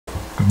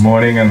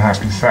Morning and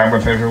happy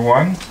Sabbath,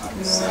 everyone.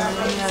 Happy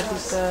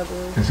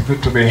Sabbath. It's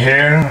good to be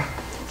here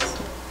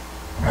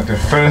at the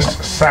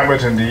first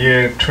Sabbath in the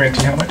year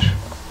 20, how much?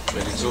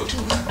 22.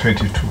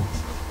 22.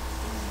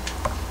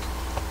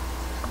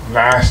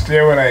 Last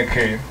year when I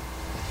came,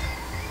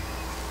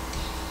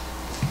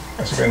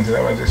 that's Wednesday,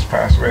 that was this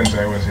past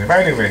Wednesday I was here.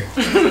 By the way,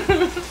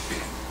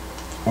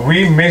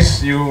 we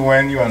miss you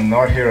when you are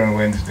not here on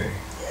Wednesday.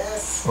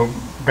 Yes. Or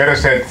better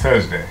said,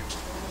 Thursday.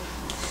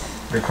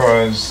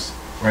 Because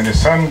when the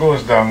sun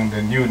goes down,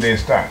 the new day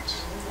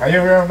starts. Are you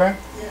aware of that?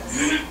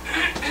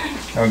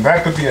 Yes. Now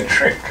that could be a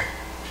trick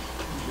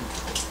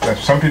that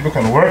some people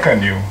can work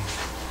on you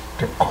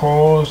to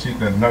cause you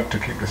not to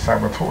keep the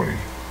Sabbath holy.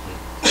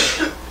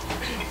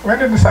 When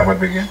did the Sabbath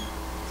begin?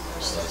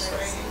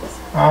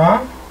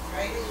 Uh-huh.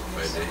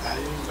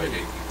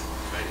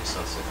 Friday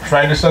sunset.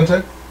 Friday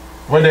sunset?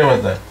 What day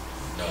was that?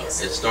 No, it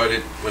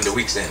started when the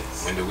weeks end,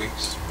 when the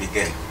weeks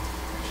begin.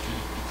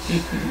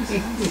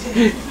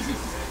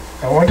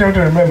 I want you to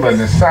remember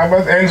the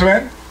Sabbath ends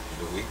when?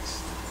 The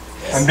weeks.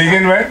 And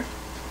begin when?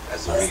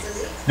 As the week.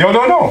 You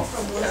don't know.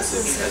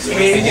 As the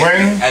week begins.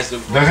 When As the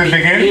does it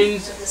begin?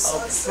 Begins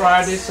of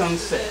Friday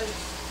sunset.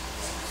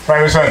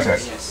 Friday sunset.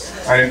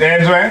 Yes. And it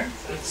ends when?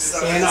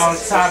 It's in on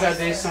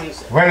Saturday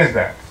sunset. When is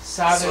that?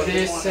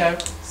 Saturday,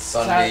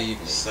 Sunday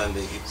evening.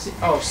 Sunday evening.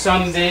 Oh,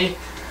 Sunday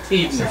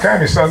evening. It can't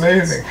be Sunday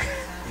evening.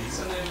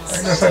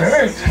 It's not Sunday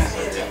night.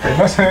 It's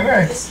not Sunday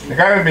night. It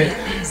gotta be.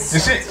 You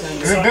see,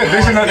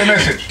 this is not the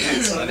message.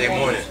 Sunday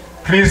morning.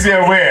 Please be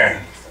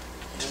aware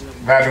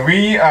that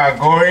we are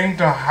going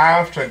to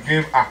have to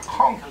give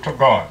account to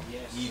God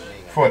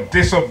for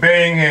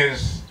disobeying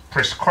His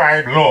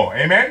prescribed law.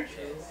 Amen?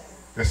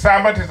 The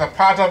Sabbath is a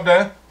part of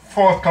the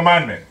fourth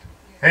commandment.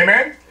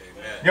 Amen?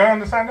 You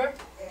understand that?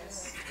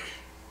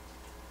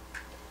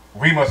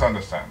 We must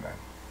understand that.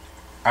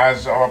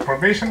 As our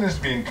probation is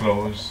being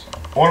closed,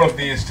 all of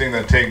these things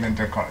are taken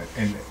into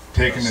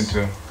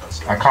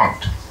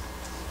account.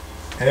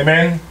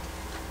 Amen?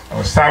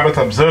 Our Sabbath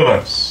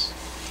observance.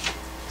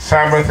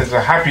 Sabbath is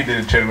a happy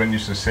day, the children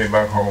used to say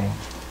back home.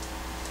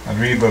 And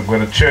we would go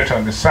to church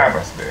on the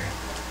Sabbath day.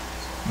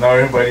 Now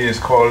everybody is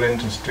called in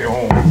to stay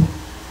home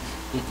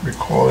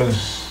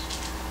because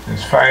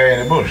there's fire in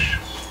the bush.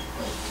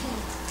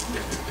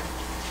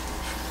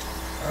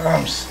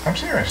 I'm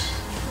serious.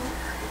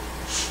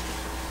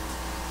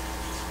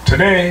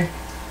 Today,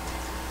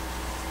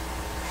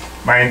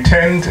 my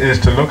intent is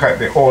to look at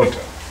the altar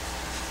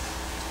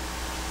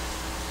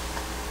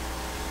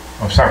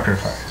of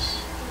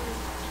sacrifice.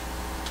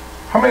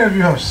 How many of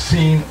you have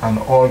seen an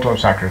altar of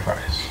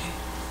sacrifice?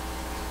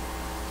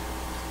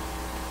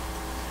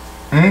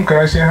 Can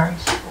I see your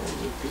hands?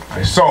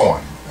 I saw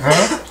one.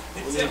 Huh?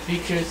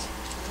 Pictures.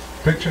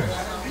 Pictures.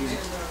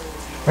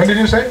 What did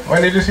you say?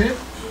 When did you see it?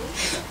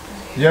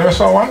 You ever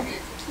saw one?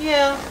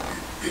 Yeah.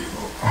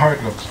 How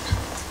it looks?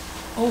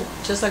 Oh,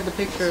 just like the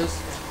pictures.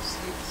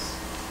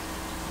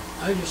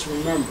 I just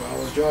remember I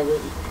was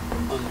driving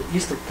on the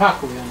Eastern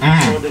Parkway and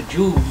I saw the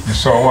Jews You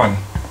saw one.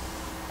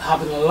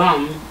 having a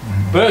lamb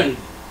burning.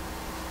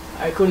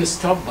 I couldn't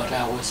stop, but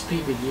I was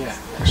peeping, yeah.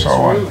 You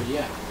saw one?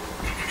 Yeah.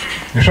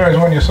 You sure it's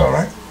one you saw,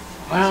 right?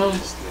 Well,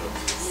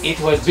 it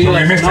was So being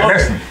we missed the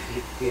lesson.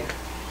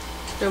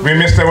 We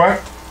missed the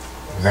what?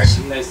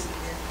 Lesson.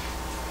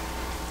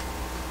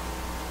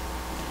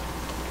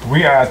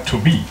 We are to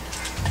be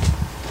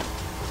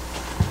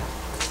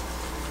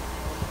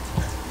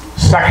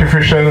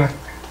sacrificial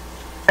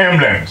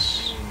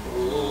emblems.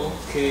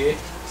 Okay.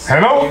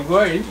 Hello? You're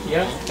going,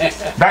 yeah.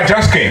 That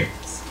just came.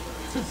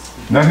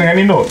 Nothing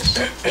any notes.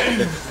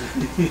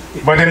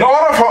 But in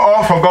order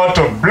for God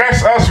to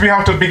bless us, we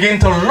have to begin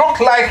to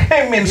look like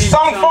Him in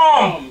some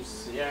form.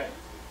 Yeah.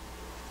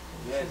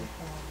 Yes.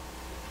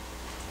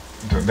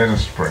 So let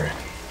us pray.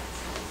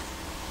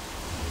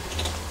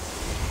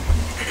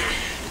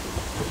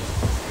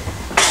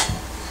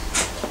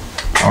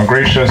 Our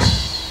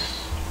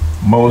gracious,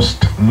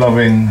 most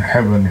loving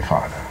Heavenly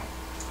Father,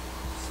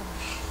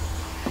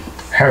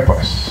 help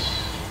us.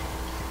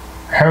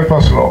 Help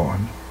us, Lord,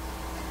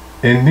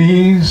 in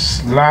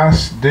these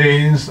last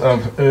days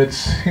of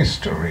Earth's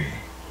history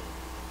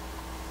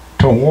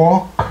to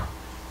walk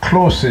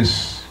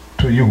closest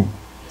to You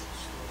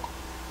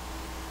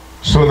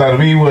so that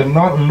we will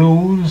not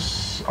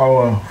lose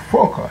our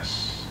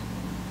focus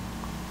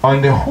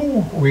on the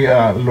who we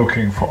are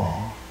looking for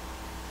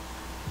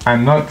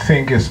and not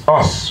think it's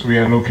us we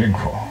are looking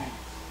for.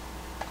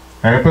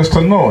 Help us to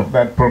know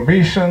that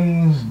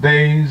probation's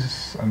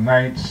days and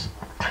nights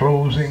are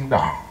closing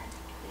down,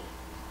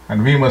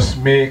 and we must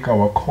make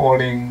our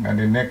calling and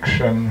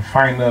election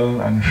final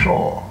and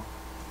sure.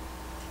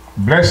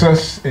 Bless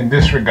us in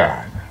this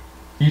regard,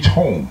 each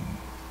home,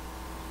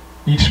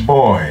 each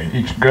boy,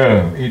 each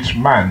girl, each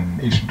man,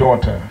 each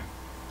daughter,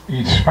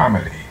 each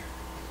family.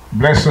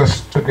 Bless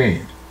us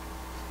today.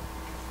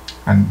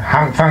 And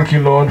thank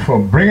You, Lord, for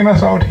bringing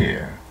us out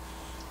here.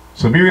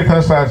 So be with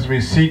us as we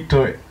seek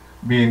to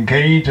be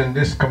engaged in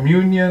this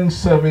communion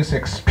service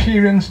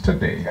experience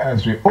today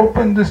as we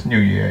open this new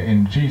year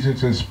in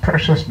Jesus'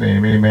 precious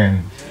name.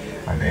 Amen.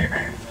 and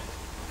amen.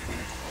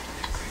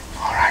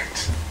 All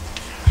right.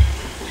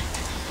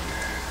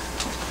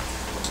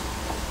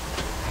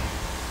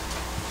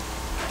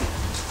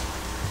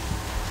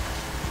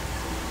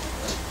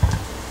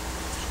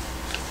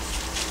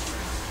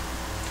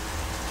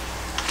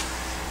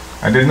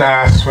 I didn't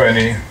ask for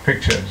any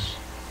pictures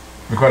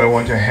because I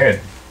want your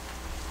head.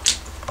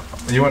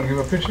 You want to give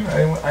a picture?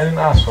 I didn't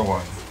ask for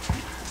one.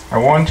 I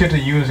want you to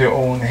use your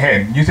own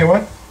head. You say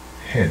what?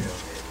 Head.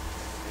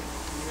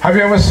 Have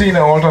you ever seen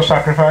an altar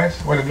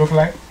sacrifice? What it look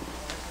like?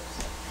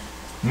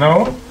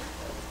 No?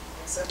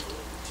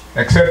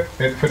 Except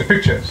for the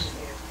pictures.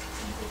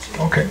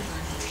 Okay.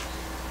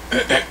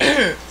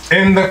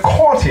 In the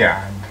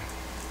courtyard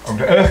of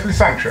the earthly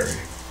sanctuary,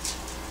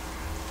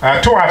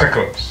 two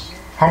articles.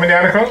 How many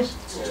articles?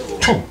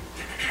 Two.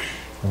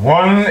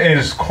 One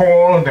is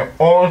called the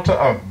altar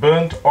of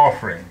burnt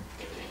offering.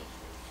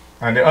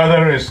 And the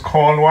other is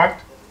called what?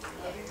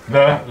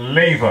 The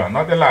laver,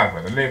 not the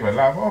laver. The laver,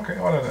 okay,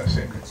 all of that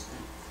same thing.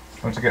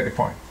 Don't you get the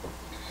point?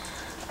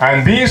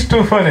 And these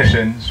two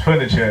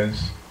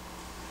furnitures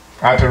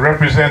are to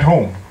represent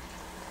whom?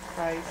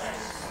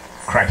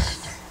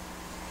 Christ.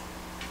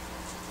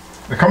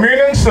 The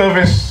communion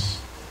service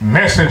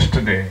message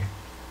today,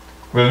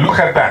 we'll look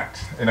at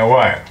that in a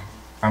while.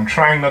 I'm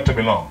trying not to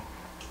be long.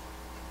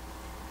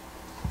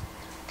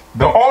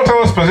 The altar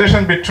was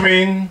positioned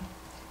between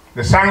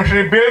the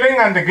sanctuary building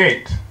and the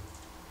gate.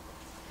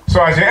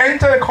 So as you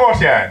enter the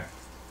courtyard,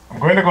 I'm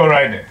going to go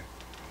right there.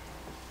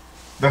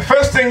 The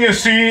first thing you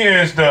see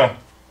is the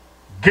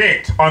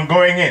gate on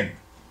going in.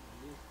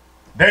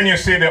 Then you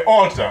see the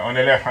altar on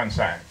the left hand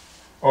side,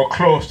 or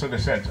close to the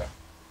center,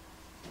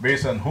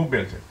 based on who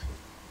built it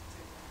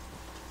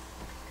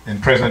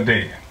in present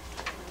day.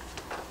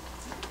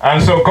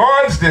 And so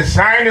God's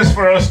design is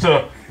for us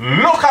to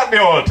look at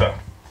the altar,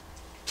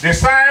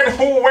 decide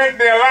who went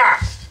there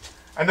last,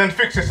 and then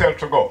fix yourself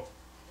to go.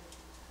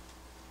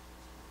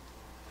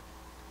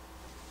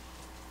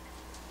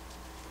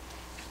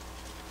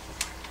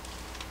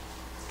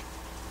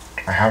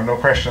 I have no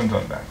questions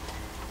on that.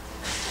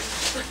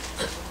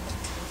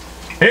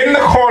 In the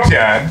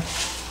courtyard,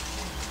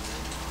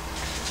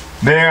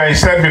 there I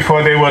said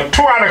before there were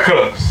two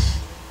articles.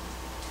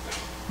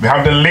 We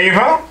have the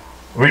laver,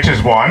 which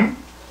is one,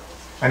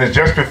 and it's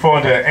just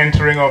before the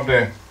entering of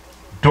the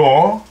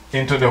door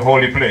into the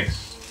holy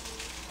place.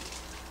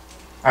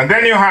 And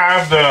then you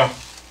have the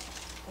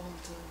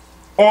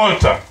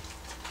altar.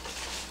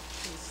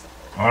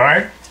 All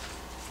right?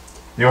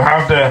 You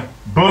have the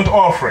burnt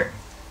offering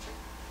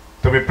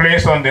to be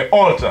placed on the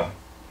altar,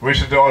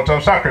 which is the altar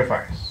of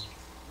sacrifice.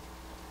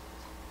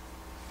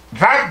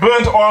 That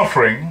burnt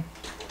offering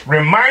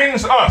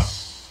reminds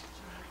us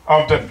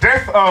of the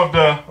death of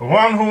the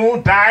one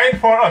who died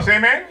for us.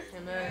 Amen?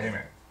 Amen.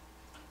 Amen.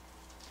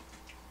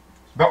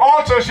 The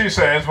altar, she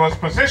says, was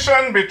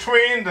positioned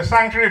between the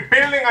sanctuary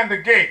building and the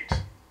gate.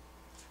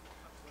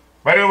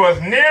 But it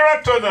was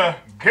nearer to the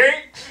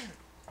gate,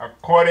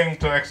 according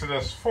to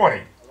Exodus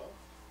 40,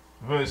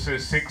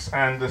 verses 6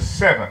 and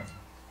 7.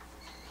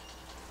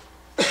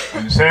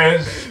 And it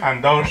says,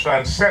 and thou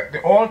shalt set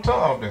the altar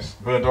of this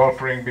burnt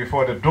offering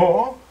before the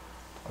door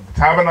of the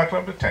tabernacle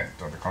of the tent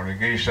of the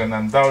congregation,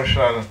 and thou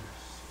shalt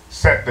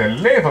set the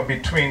laver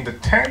between the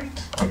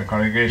tent of the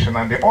congregation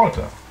and the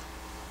altar.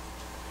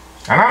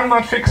 And I'm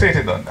not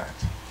fixated on that.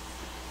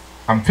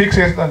 I'm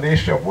fixated on the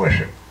issue of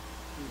worship.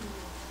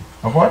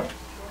 Of what?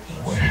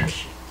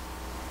 Worship.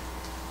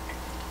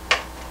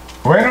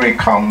 When we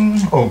come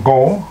or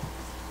go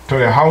to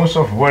the house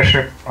of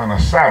worship on a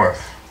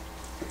Sabbath,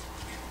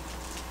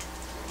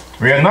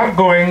 we are not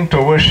going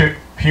to worship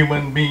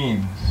human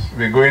beings.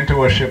 We're going to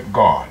worship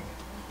God.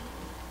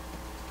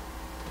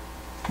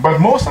 But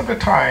most of the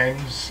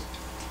times,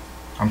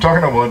 I'm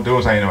talking about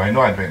those I know. I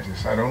know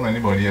Adventists. I don't know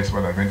anybody else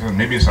but Adventists,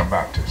 maybe some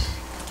Baptists.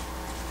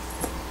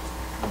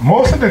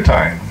 Most of the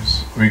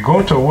times, we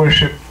go to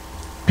worship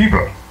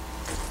people.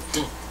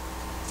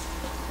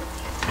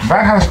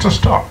 That has to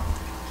stop.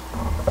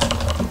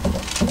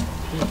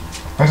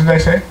 What did I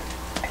say?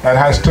 That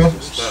has to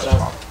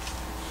stop.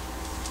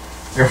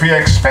 If we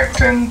are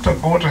expecting to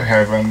go to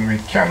heaven, we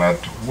cannot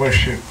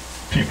worship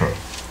people.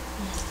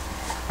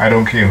 I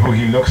don't care who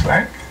he looks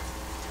like,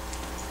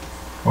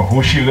 or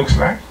who she looks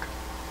like,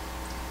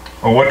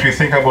 or what we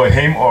think about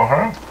him or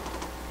her.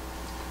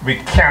 We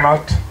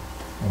cannot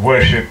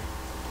worship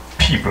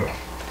people.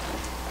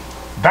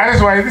 That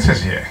is why this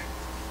is here.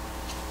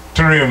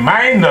 To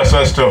remind us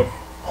as to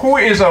who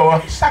is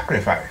our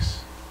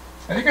sacrifice.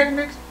 Are you getting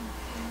it?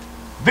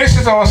 This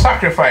is our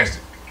sacrifice.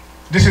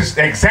 This is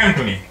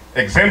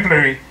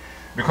exemplary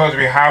because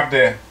we have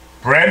the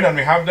bread and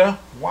we have the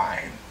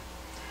wine.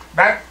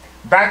 That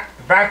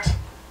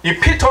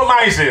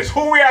epitomizes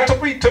who we are to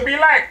be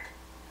like.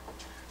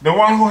 The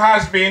one who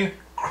has been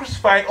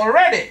crucified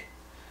already.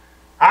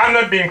 I'm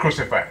not being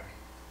crucified.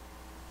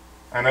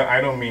 And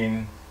I don't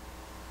mean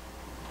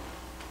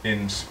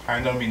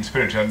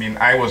spiritual. I mean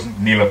I wasn't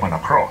nailed up on a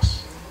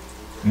cross.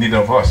 Neither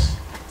of us.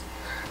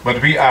 But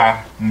we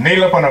are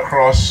nailed up on a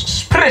cross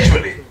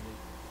spiritually.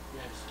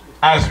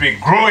 as we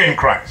grow in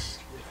Christ.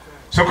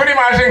 So could you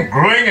imagine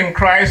growing in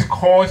Christ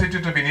causes you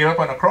to be nailed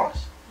upon a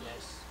cross?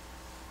 Yes.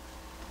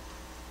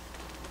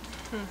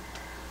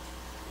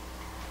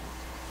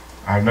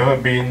 I've never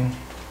been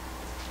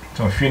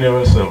to a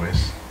funeral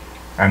service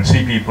and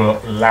see people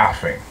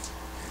laughing.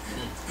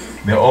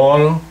 They're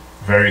all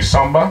very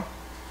somber,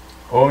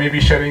 or maybe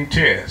shedding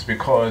tears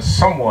because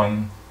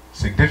someone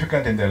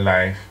significant in their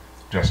life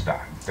just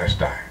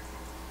died.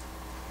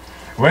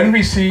 When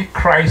we see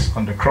Christ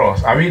on the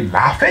cross, are we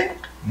laughing?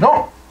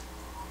 No.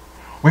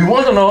 We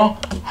want to know,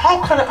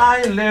 how can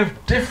I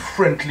live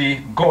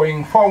differently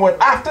going forward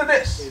after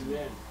this?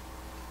 Amen.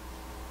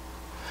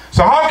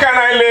 So how can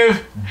I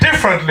live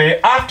differently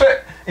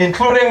after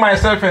including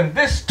myself in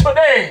this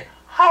today?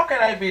 How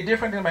can I be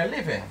different in my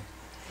living?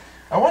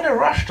 I want to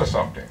rush to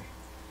something.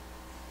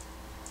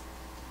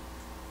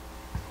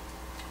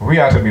 We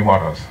are to be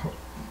models.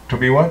 To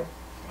be what?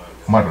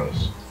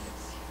 Models.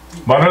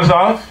 Models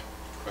of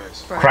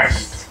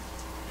Christ.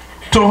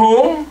 To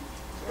whom?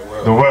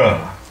 The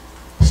world.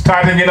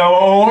 Starting in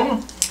our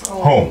own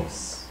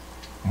homes.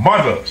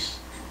 Models.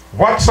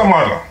 What's a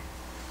model?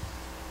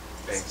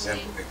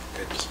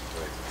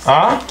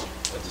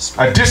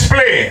 A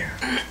display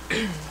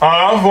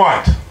of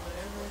what?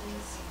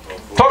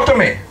 Talk to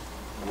me.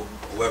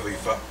 Whoever you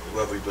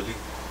believe.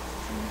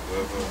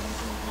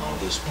 Whoever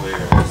display.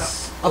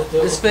 A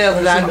display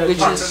of that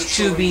which is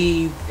to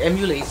be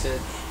emulated.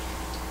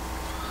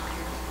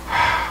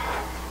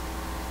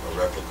 A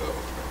replica of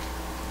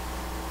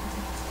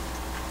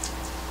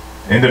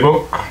In the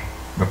book,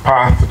 The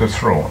Path to the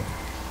Throne,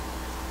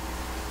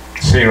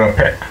 Sarah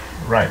Peck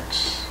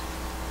writes,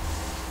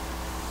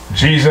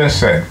 Jesus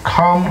said,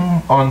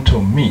 "Come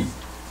unto me,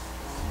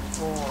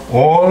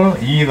 all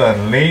ye that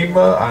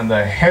labor and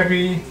are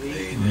heavy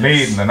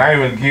laden, and I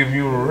will give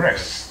you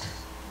rest."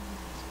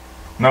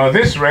 Now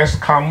this rest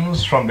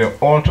comes from the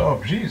altar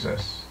of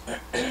Jesus.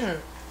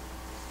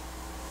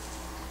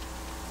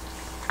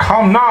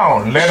 Come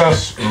now, let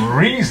us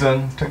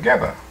reason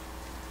together.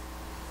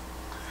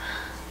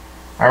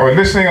 I was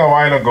listening a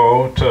while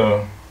ago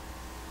to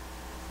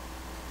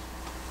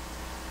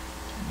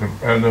the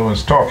elder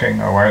was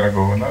talking a while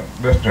ago, not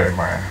this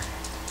Jeremiah,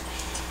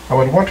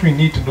 about what we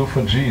need to do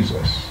for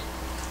Jesus.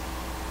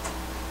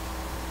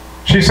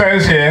 She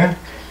says here,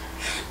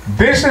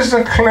 this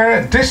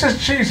is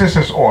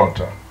Jesus'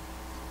 altar.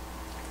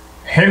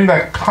 Him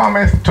that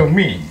cometh to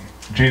me,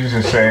 Jesus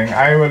is saying,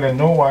 I will in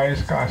no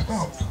wise cast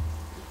out.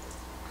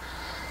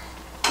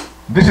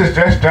 This is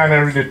just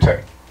January the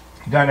 10th.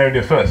 January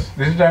the 1st.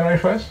 This is January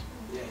 1st?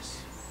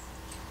 Yes.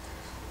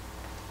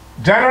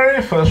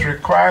 January 1st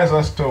requires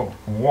us to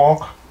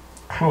walk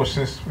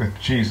closest with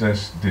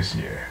Jesus this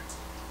year.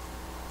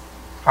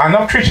 I'm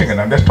not preaching it,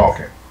 I'm just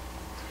talking.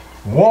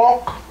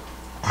 Walk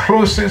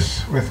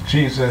closest with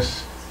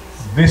Jesus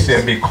this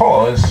year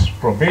because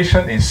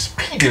probation is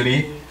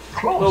speedily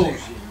closing.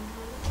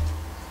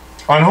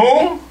 On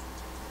whom?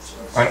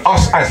 On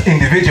us as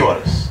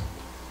individuals.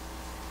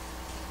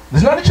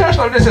 This is not the church,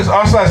 no, this is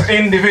us as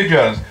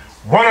individuals.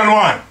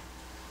 One-on-one.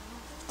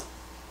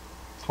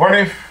 What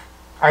if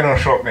I don't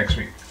show up next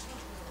week?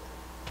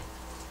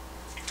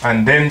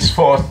 And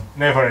thenceforth,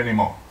 never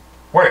anymore.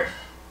 What if?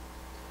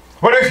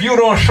 What if you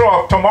don't show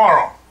up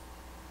tomorrow?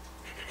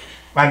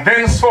 And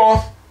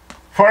thenceforth,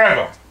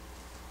 forever,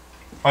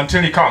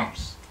 until he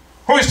comes.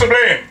 Who is to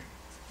blame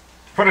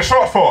for the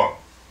shortfall,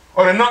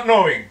 or the not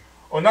knowing,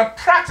 or not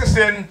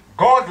practicing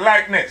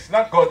God-likeness?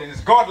 Not godliness,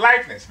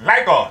 God-likeness,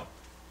 like God.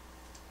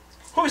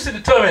 Who is to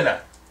determine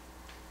that?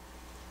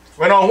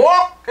 When our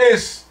walk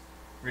is,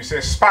 we say,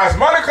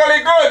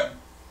 spasmodically good,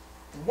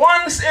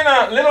 once in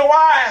a little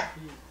while,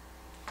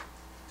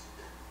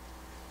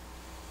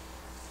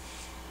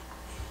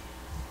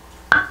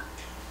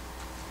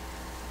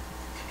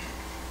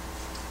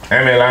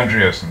 Emil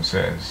Andreasen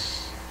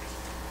says,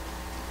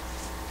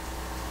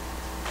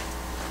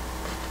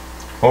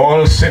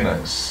 all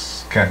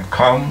sinners can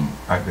come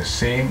at the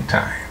same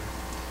time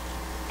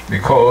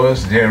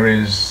because there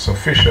is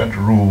sufficient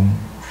room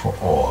for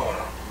all.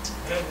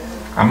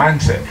 A man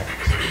said that.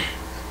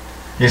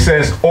 He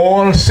says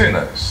all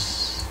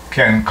sinners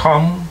can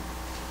come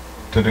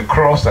to the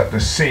cross at the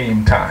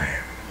same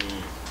time.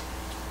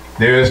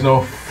 There is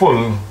no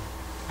full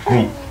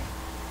group.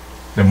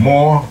 The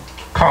more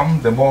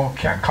come, the more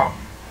can come.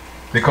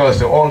 Because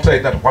the altar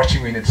is not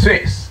watching me in its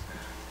face.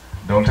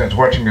 The altar is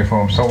watching me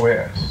from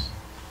somewhere else.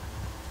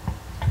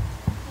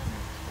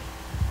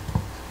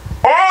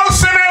 All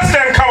sinners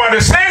can come at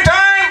the same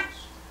time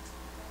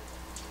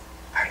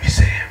and be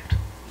saved.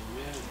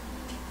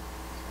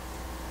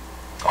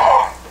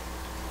 Oh.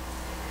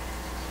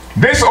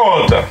 This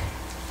altar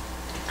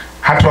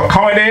had to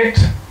accommodate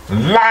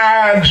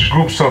large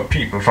groups of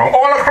people from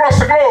all across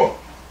the globe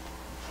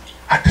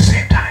at the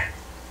same time.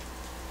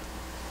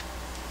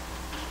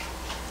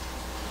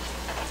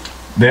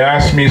 They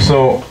asked me,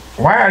 so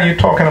why are you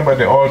talking about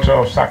the altar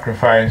of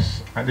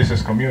sacrifice and this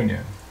is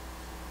communion?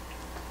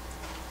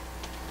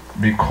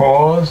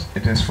 Because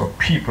it is for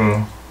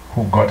people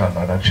who got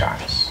another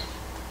chance.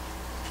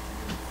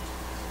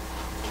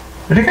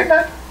 Did you get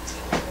that?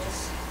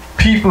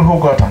 People who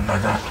got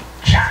another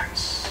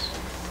chance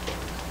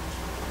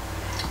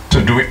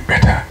to do it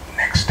better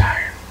next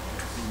time.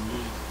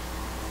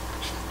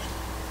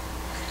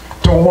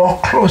 To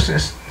walk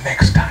closest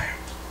next time.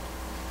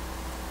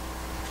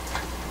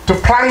 To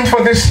plan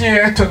for this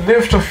year, to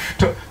live,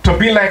 to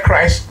be like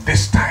Christ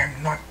this time,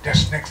 not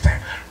just next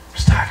time.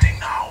 Starting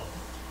now.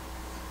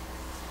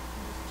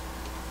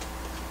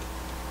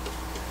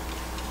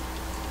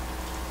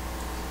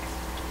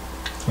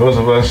 Those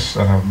of us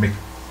that have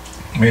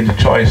made the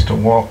choice to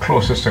walk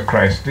closest to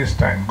Christ this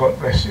time, God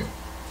bless you.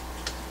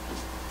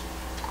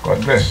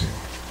 God bless you.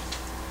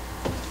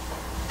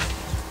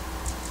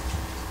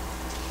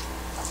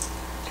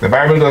 The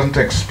Bible doesn't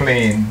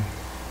explain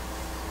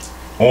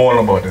all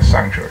about the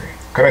sanctuary.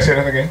 Can I say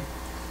that again?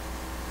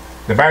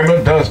 The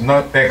Bible does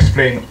not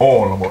explain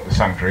all about the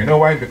sanctuary. You know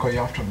why? Because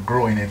you have to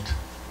grow in it.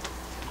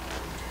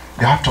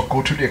 You have to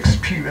go through the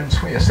experience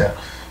for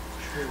yourself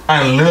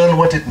and learn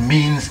what it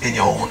means in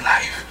your own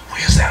life for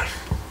yourself.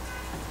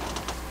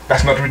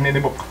 That's not written in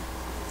the book.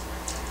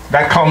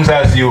 That comes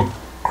as you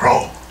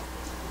grow.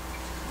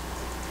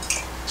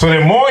 So the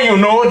more you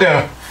know,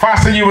 the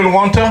faster you will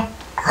want to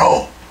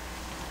grow.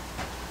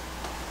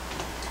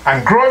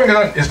 And growing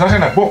is not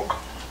in a book.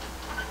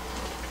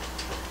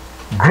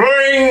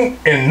 Growing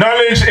in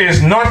knowledge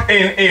is not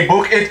in a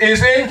book, it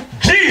is in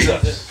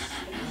Jesus.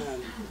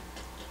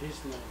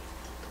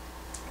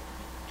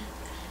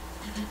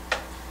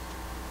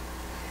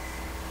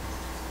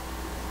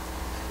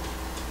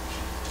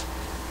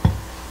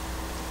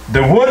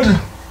 The wood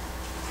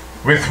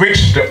with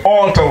which the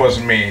altar was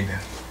made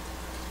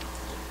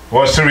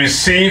was to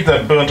receive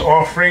the burnt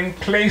offering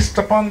placed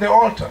upon the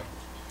altar.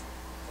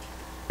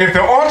 If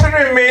the altar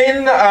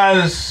remained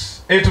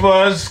as it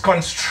was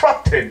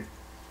constructed,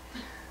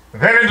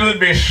 then it would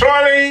be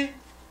surely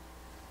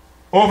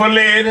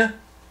overlaid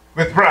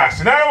with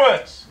brass. In other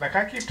words, like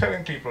I keep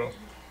telling people,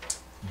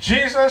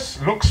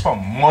 Jesus looks for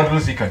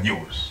models he can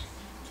use.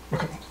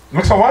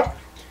 Looks for what?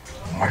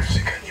 Models he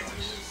can use.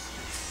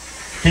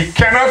 He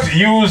cannot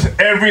use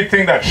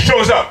everything that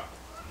shows up.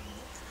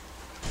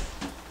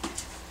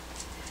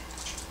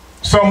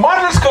 So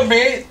models could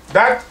be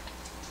that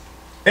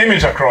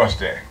image across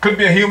there. Could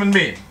be a human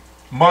being.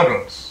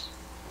 Models.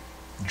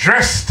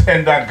 Dressed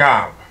in that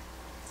garb.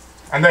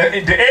 And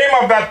then the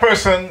aim of that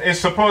person is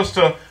supposed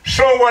to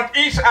show what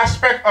each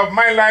aspect of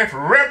my life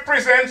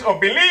represents or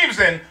believes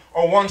in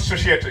or wants to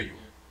share to you.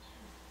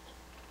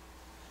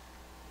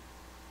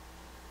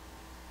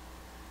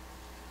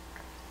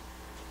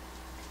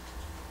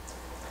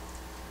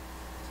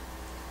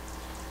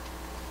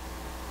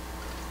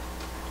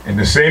 In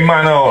the same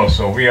manner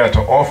also, we are to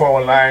offer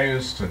our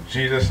lives to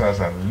Jesus as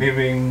a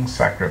living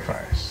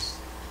sacrifice.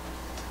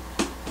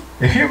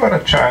 If you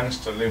got a chance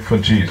to live for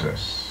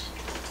Jesus,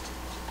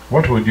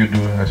 what would you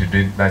do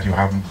that you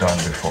haven't done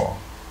before?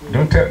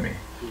 Don't tell me.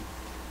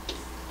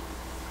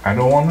 I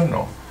don't want to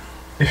know.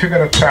 If you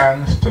got a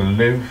chance to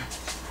live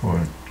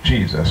for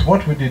Jesus,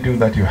 what would you do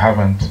that you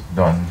haven't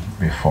done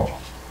before?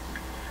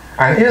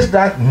 And is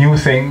that new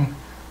thing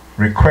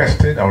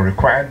requested or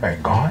required by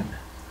God?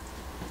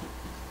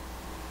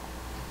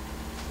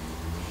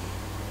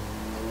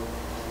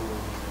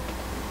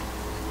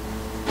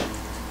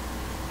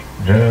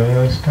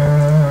 Just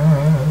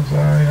as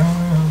I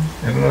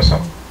am. You know the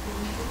song?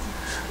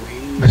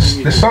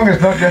 This song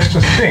is not just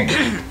to sing.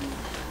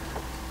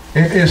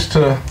 It is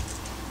to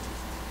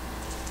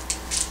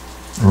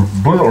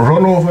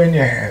run over in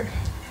your head.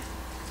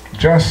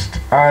 Just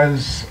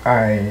as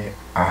I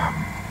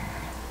am.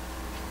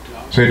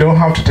 So you don't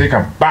have to take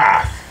a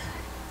bath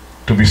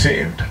to be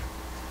saved.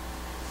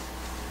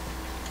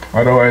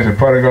 Otherwise the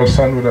prodigal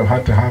son would have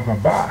had to have a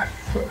bath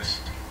first.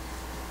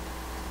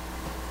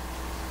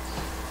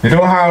 You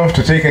don't have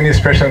to take any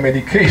special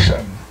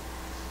medication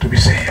to be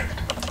saved.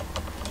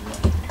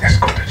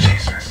 Just go to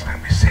Jesus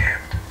and be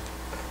saved.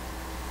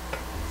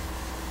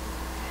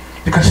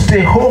 You can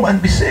stay home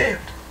and be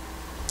saved.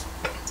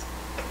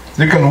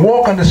 You can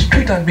walk on the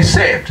street and be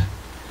saved.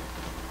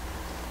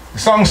 The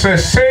song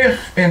says,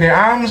 safe in the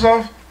arms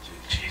of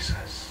Jesus.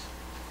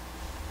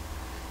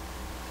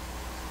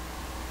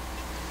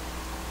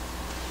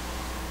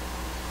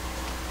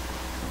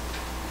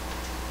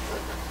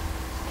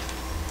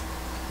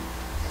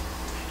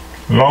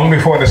 Long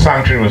before the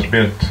sanctuary was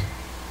built,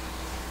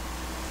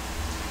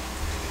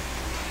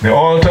 the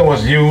altar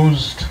was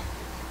used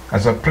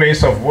as a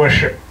place of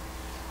worship.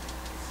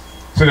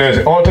 So there's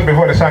the altar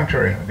before the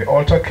sanctuary. The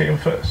altar came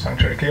first,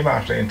 sanctuary came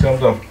after in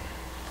terms of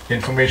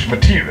information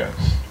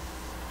materials.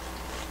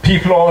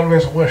 People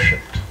always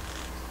worshipped.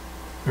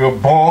 We were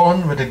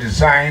born with a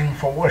design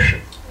for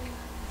worship.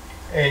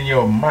 In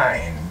your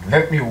mind,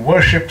 let me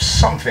worship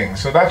something.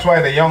 So that's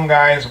why the young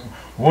guys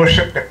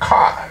worship the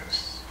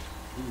cars.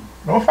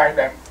 Don't fight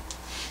them.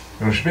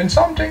 Worshiping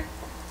something.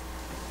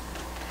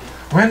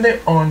 When they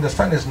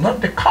understand it's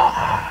not the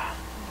car,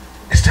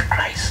 it's the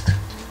Christ,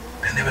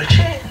 then they will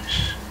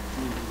change.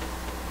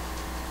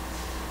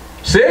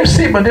 Same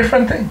seat but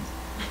different thing.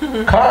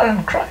 Car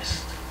and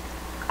Christ.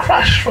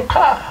 Crash for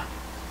car.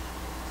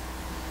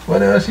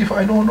 What else if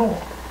I don't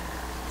know?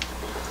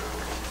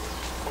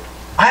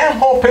 I am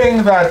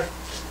hoping that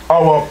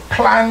our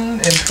plan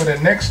for the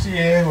next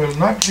year will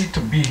not be to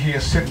be here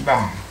sitting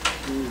down,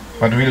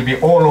 but we'll be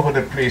all over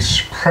the place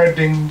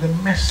spreading the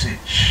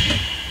message.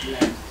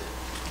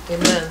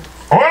 Amen.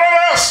 All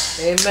of us!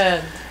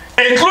 Amen.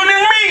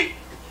 Including me!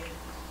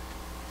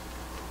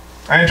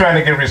 I ain't trying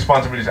to give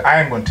responsibility.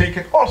 I am going to take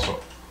it also.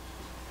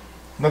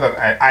 Not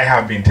that I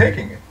have been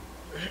taking it.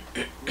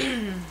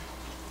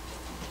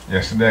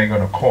 Yesterday I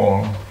got a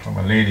call from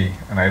a lady,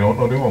 and I don't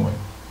know the woman.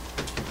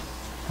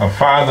 Her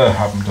father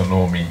happened to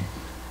know me,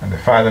 and the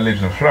father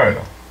lives in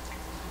Florida.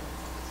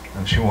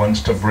 And she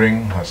wants to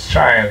bring her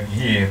child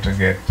here to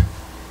get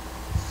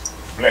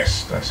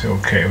blessed. I said,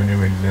 okay, when you're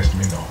ready, let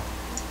me know.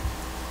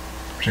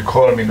 She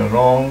called me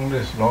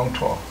this long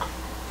talk.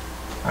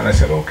 And I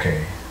said,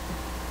 okay.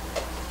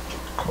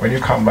 When you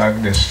come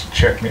back, just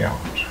check me out.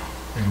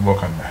 We'll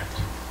work on that.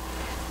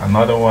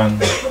 Another one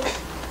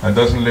that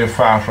doesn't live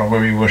far from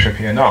where we worship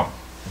here now.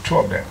 The two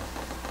of them.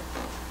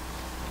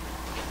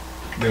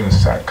 They will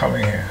start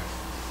coming here.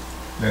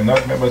 They're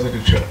not members of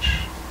the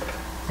church.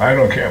 I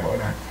don't care about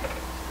that.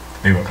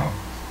 They will come.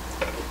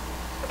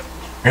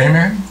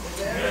 Amen?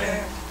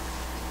 Yeah.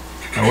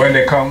 And when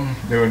they come,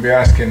 they will be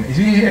asking, is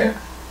he here?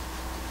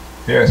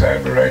 Yes,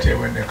 I'll be right here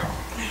when they come.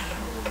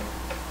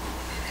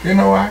 You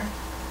know why?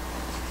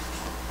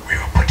 We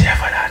will put here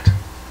for that.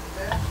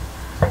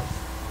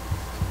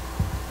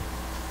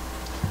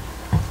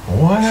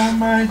 What a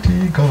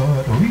mighty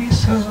God we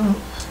serve.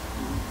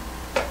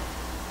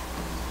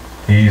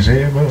 He's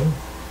able.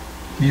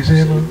 He's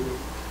able.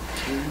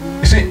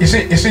 You see,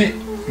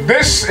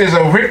 this is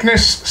a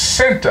witness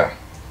center,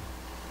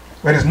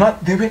 but it's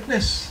not the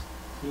witness.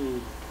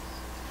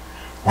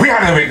 We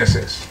are the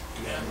witnesses,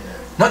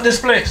 not this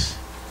place.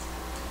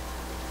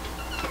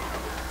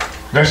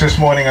 Just this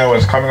morning I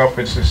was coming up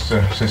with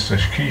Sister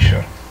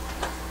Keisha.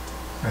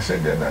 I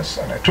said, and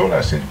I told her,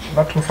 I said,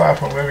 not too far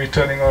from where we're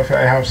turning off,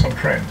 I have some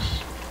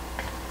friends.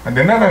 And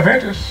they're not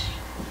Adventists,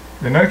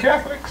 they're not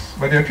Catholics,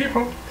 but they're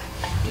people.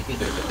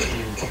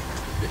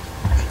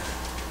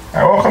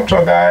 I walk up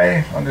to a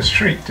guy on the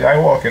street. I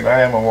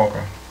am a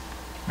walker.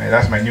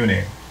 That's my new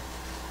name.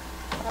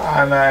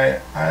 And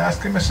I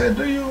asked him, I said,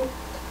 do you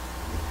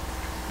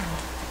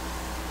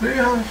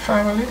have a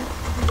family?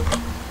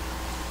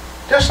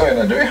 Just so you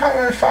know, do you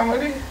have a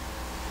family? I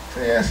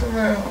said, yes. I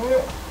said,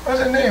 what's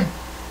the name?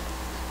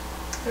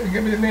 He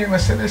gave me the name. I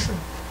said, listen,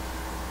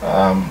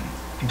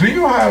 do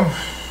you have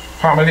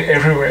family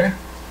everywhere?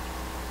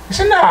 He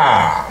said,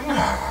 nah.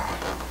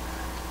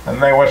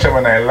 And I watched him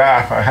and I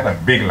laughed. I had a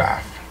big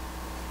laugh.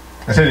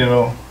 I said, you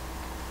know,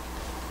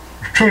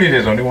 truly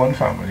there's only one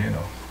family, you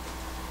know.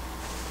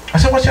 I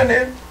said, what's your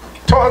name?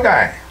 Tall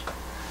guy.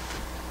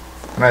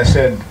 And I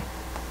said,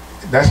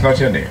 that's not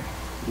your name.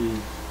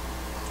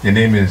 Your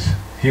name is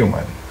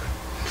human.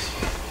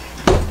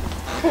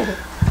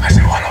 I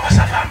said, all of us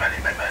are family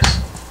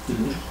members.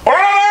 All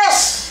of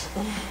us!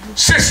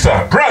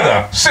 Sister,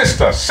 brother,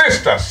 sister,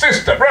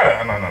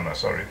 brother. No,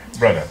 sorry,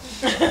 brother.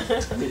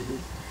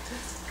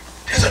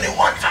 There's only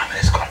one family,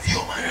 it's called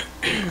human.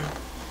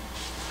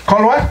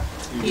 Called what?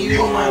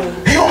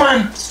 Human.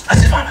 Human.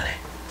 That's a family.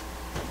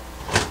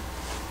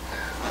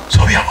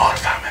 So we are all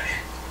family.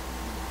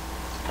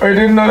 Oh, you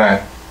didn't know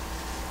that?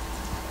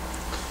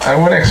 I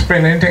won't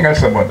explain anything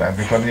else about that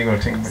because you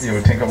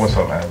will think about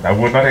something else. I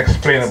would not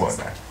explain about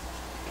that.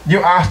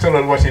 You asked the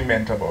Lord what he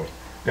meant about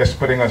just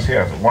putting us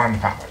here as one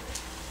family.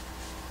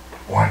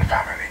 One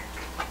family.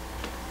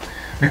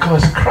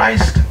 Because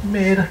Christ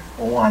made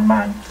one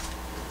man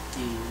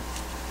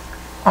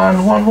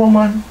and one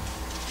woman,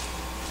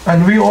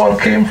 and we all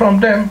came from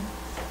them.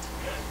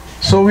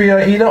 So we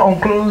are either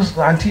uncles,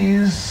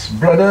 aunties,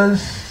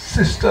 brothers,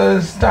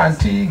 sisters,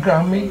 auntie,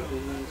 grammy.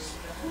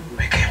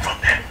 We came from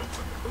them.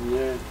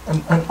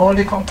 And all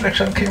the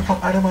complexion came from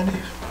Adam and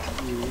Eve.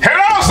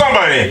 Hello,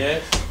 somebody!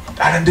 Yes.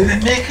 Adam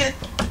didn't make it.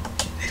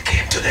 It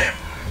came to them.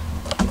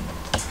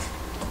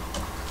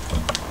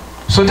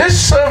 So this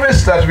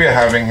service that we are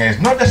having here is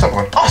not just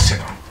about us, you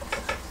know.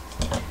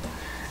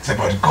 It's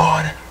about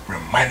God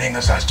reminding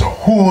us as to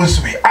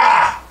whose we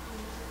are.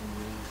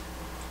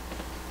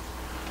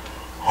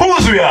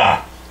 Whose we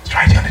are. It's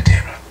right here on the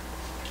table.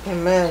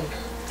 Amen.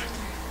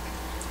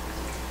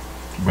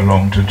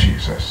 Belong to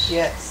Jesus.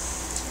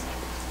 Yes.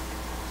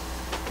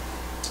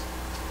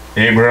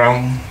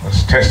 Abraham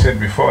was tested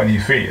before and he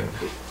failed.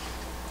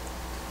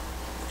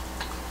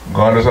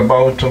 God was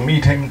about to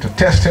meet him, to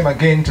test him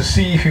again, to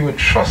see if he would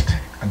trust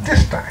him at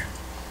this time.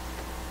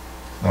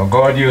 Now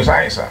God used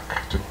Isaac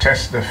to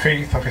test the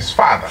faith of his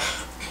father,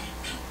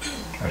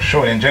 as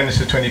shown in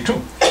Genesis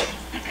 22.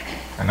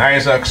 And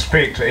Isaac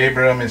spake to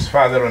Abraham his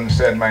father and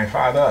said, my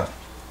father.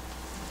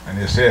 And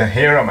he said,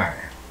 here am I,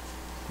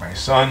 my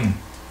son.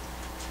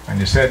 And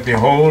he said,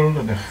 behold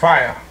the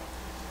fire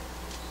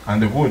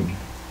and the wood,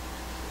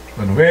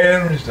 but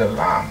where is the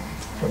lamb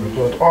for the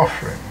burnt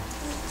offering?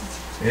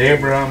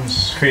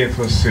 Abraham's faith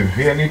was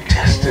severely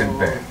tested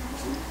then,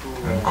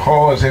 and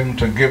caused him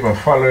to give a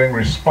following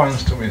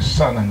response to his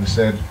son, and he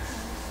said,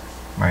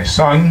 My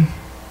son,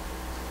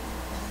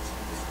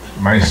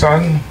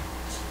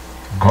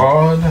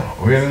 God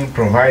will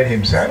provide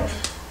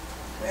himself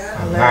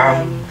a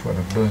lamb for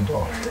the burnt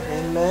offering.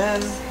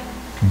 Amen.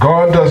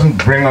 God doesn't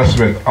bring us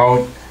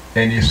without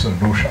any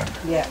solution.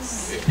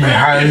 Yes. He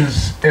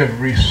has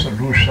every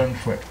solution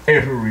for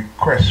every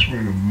request we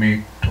will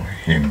make to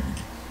him.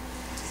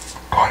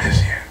 God is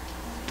here.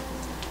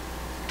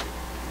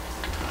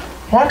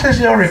 What is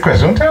your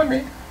request? Don't tell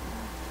me.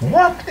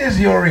 What is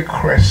your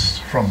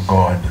request from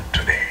God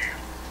today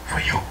for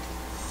you?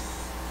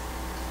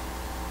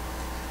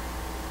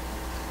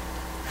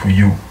 For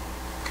you.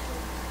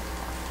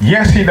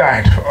 Yes, he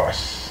died for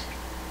us.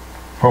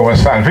 For our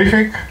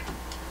salvific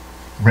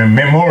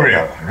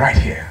memorial, right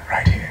here.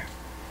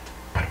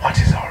 But what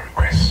is our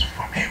request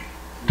from him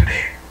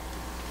today?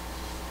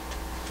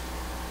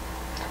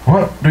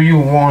 What do you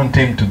want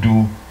him to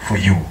do for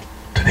you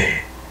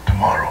today,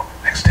 tomorrow,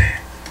 next day?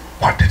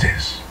 What it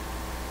is?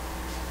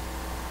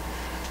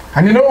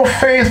 And you know,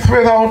 faith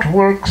without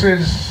works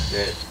is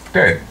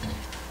dead.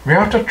 We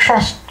have to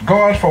trust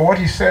God for what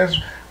he says.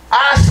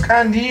 Ask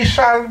and ye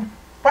shall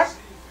what?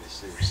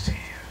 Receive.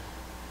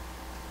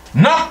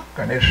 Knock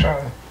and it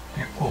shall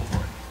be open.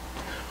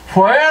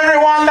 For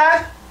everyone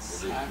that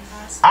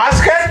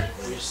ask it,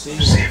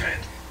 receive it.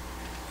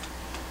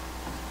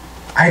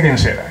 I didn't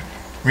say that.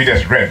 We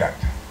just read that.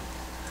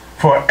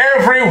 For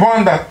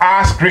everyone that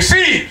asks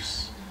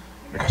receives.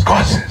 Because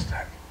God says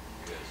that.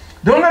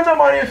 Don't let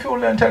nobody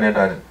fool and tell you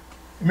that.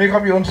 Make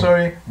up your own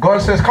story.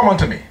 God says, come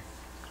unto me.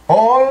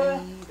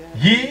 All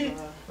ye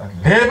that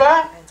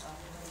labor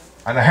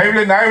and are heavy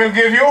laden, I will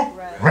give you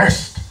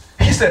rest.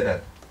 He said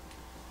that.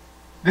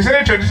 This is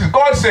nature. This is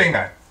God saying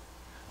that.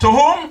 To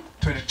whom?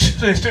 To the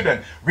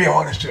children. We are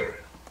all his children.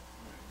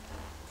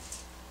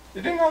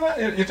 You didn't know that?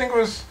 You think it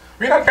was,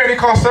 we're not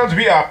Pentecostals,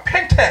 we are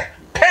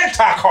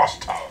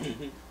Pentecostal.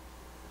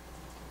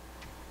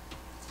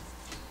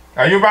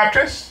 Are you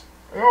Baptist?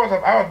 I was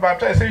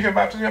baptized. I said, you're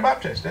Baptist, you're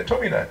Baptist. They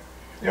told me that.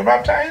 You're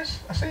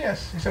baptized? I said,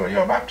 yes. He said, well,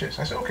 you're a Baptist.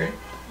 I said, okay.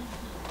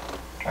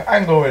 I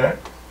can go with that.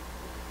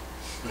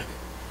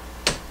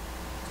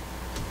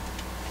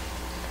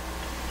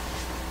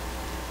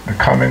 The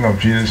coming of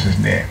Jesus is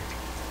near.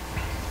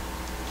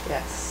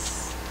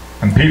 Yes.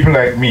 And people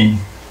like me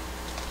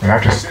will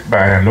have to sit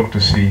by and look to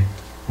see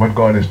what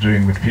God is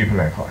doing with people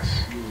like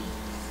us.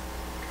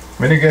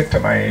 When you get to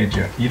my age,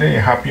 either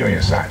you're happy or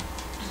you're sad.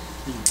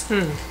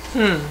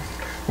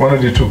 One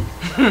of the two.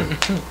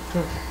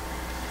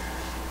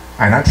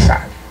 I'm not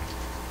sad.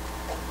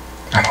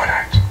 I know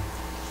that.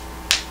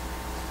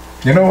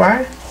 You know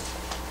why?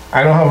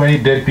 I don't have any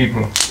dead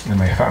people in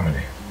my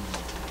family.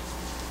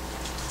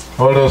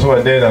 All those who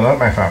are dead are not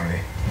my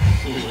family.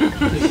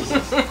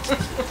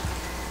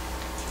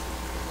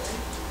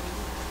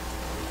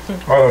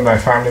 All of my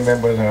family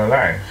members are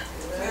alive.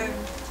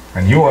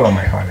 And you all are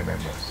my family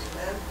members.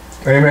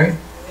 Amen?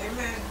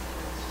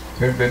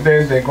 So if they're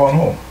dead, they're gone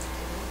home.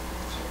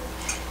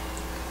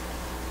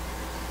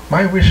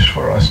 My wish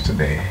for us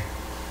today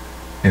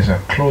is a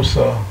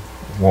closer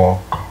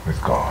walk with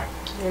God.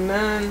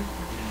 Amen.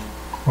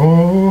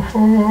 Oh, for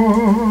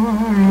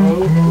a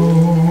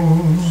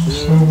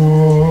closer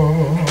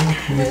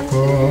walk with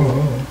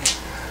God,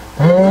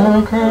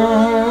 how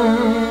can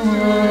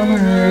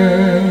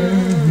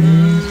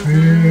his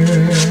fear?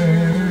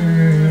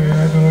 I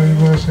don't know if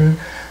I said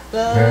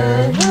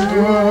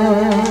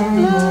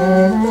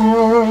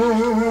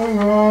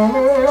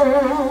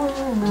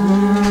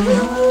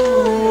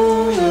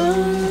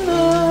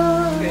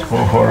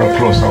for a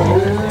closer walk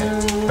with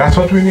God. That's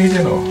what we need,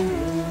 you know.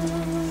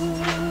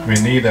 We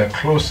need a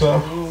closer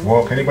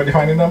walk. Anybody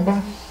find the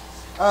number?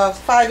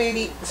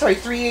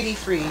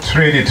 383.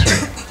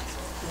 383.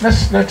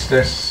 Let's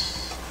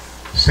just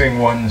sing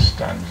one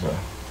stanza.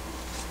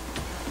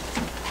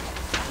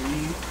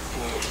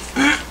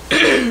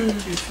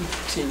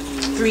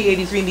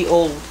 383 in the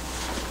old.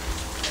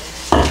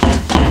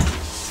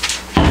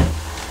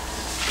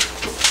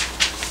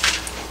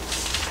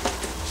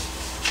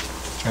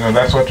 You know,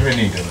 that's what we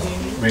need, you know.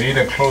 We need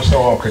a closer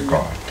walk with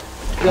God.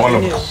 All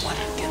of us.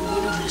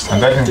 And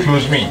that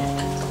includes me.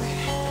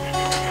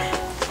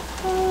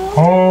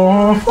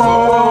 Oh,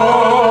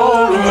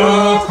 for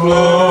a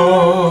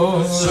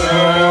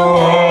closer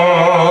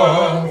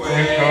walk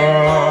with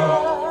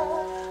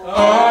God, an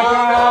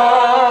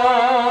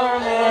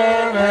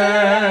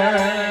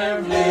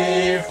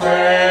heavenly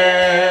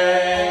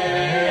friend,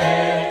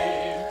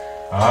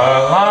 a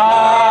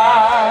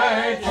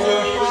light to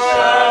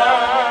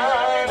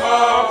shine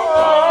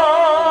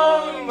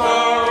upon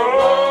the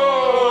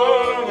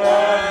road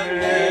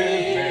that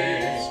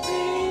leads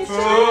me to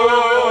the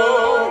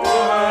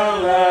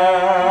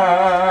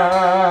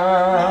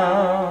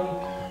land.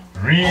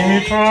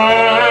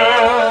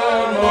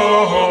 Return, O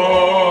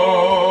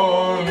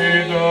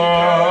holy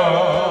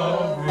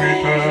dove,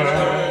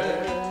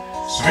 return,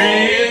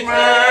 sweet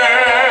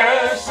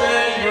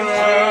messenger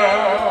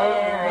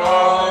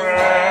of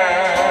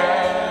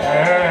rest.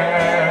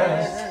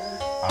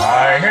 I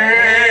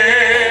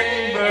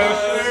hate the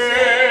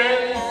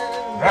sin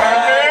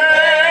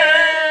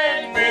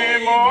that made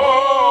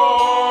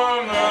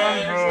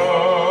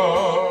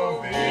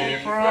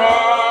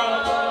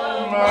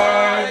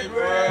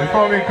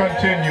before we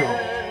continue,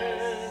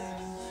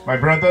 my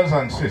brothers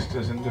and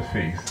sisters in the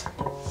faith,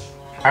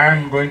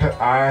 I'm going to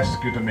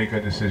ask you to make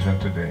a decision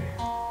today.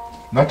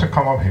 Not to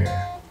come up here.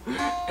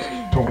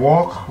 To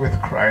walk with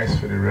Christ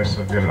for the rest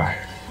of your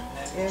life.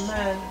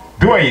 Amen.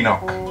 Do a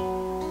Enoch.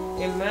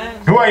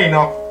 Amen. Do a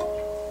Enoch.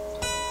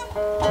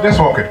 Just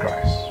walk with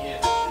Christ.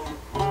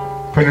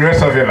 For the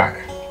rest of your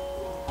life.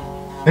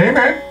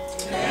 Amen?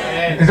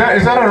 Is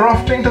that a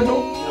rough thing to do?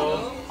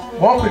 No.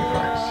 Walk with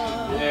Christ.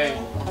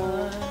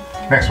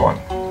 Next one.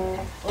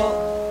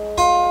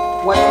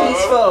 What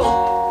peaceful.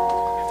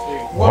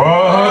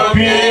 What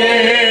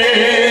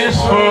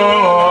peaceful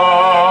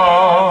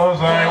was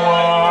I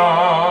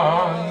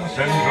once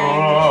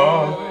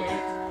enjoyed.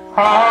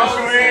 How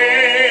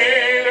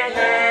sweet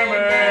the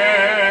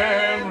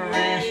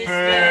memory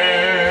still.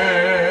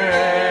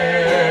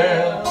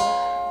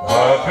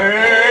 But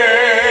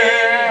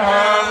they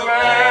have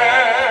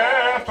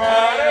left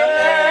an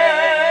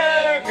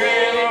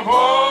aching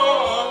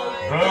for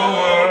the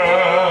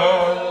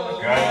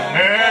world can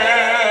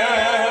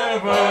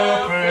never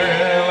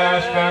fill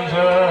a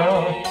stanza.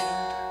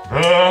 The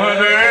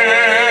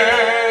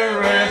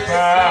dearest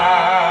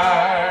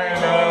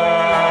tide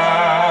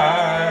I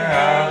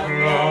have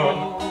flown,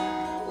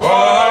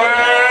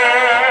 whatever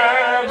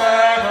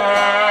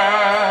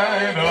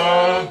tide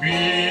of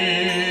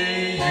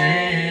being,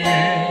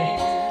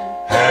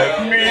 help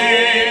me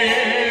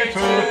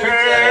to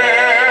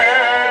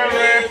tear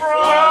it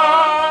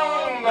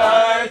from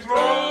thy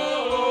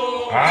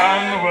throne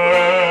and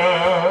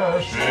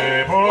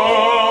worship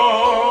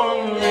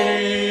only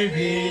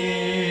thee.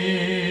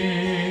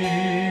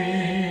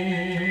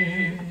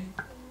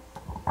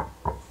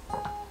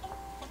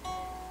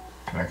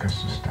 I'd like us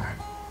to stand.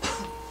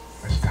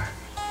 Let's stand.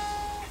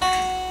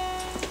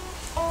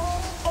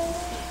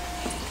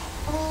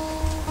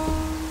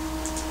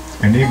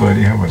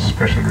 Anybody have a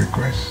special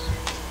request?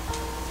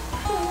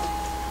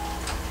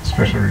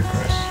 Special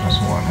request. That's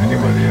one.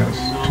 Anybody else?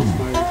 Two.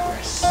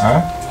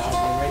 Huh?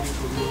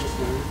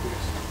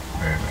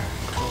 Amen.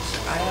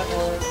 I have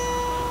one.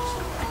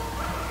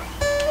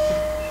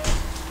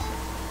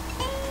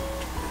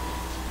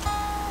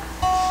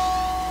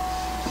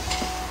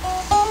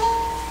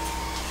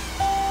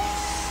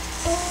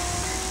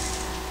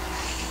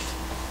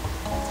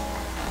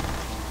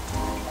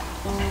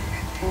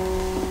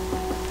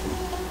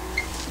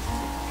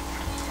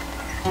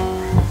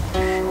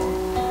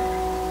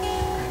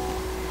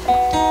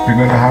 We're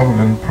going to have a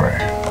little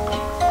prayer.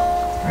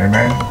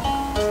 Amen.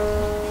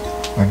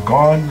 That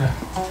God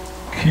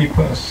keep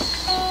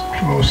us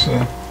closer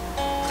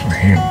to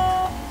Him,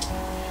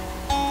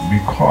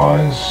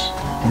 because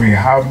we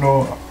have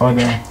no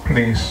other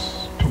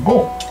place to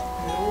go.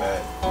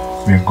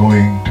 We're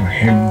going to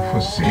Him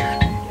for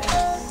safety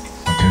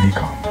until He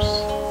comes.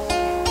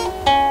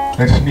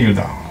 Let's kneel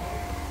down.